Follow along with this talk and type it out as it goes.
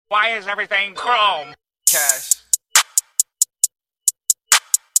Why is everything chrome? Cash.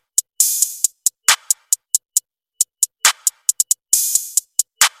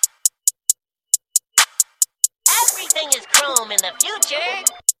 Everything is chrome in the future.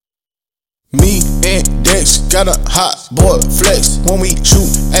 Me and Dex got a hot boy flex. When we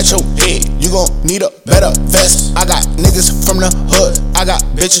shoot at your head, you gon' need a better vest. I got niggas from the hood, I got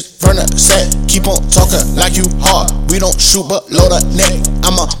bitches from the set. Keep on talking like you hard, we don't shoot but load a neck.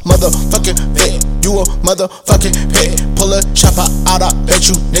 I'm a motherfucking vet, you a motherfucking pet. Pull a chopper out, I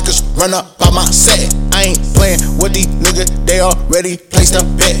bet you niggas run up by my set. I ain't playing with these niggas, they already placed a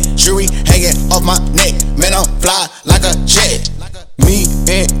bet. Jury hanging off my neck, man I'm fly like a jet. Me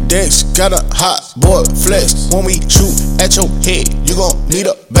and Dex got a hot boy flex. When we shoot at your head, you gon' need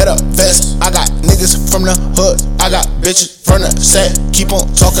a better vest. I got niggas from the hood, I got bitches from the set. Keep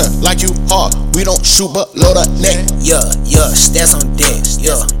on talking like you hard, we don't shoot but load a neck. Yeah, stats on deck,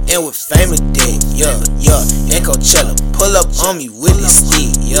 and with famous dick, and Khochela, pull up on me with this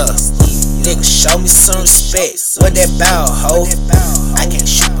stick, nigga show me some respect, what that bow, ho? I can't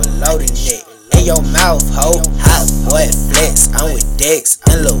shoot below the neck. In your mouth, ho, hot boy flex. I'm with Dex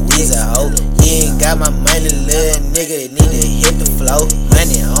and Louisa, ho. You ain't got my money, little nigga, need to hit the flow.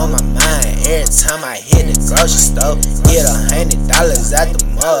 Money on my mind every time I hit the grocery store. Get $100 out the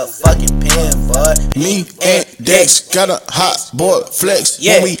motherfucking pen, boy. Me and Dex got a hot boy flex.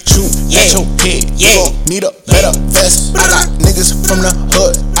 When we shoot at your head, you gon' need a better vest. I got niggas from the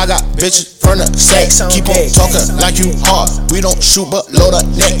hood, I got bitches from the set. Keep on talking like you hard, we don't shoot but load a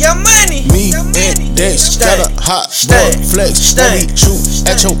neck. Your money. Me and Dex got a hot boy flex. When we shoot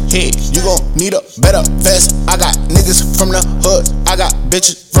at your head, you gon' need a better vest. I got niggas from the hood, I got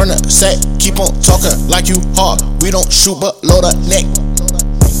bitches from the set. Keep on talking like you hard, we don't shoot but load a neck.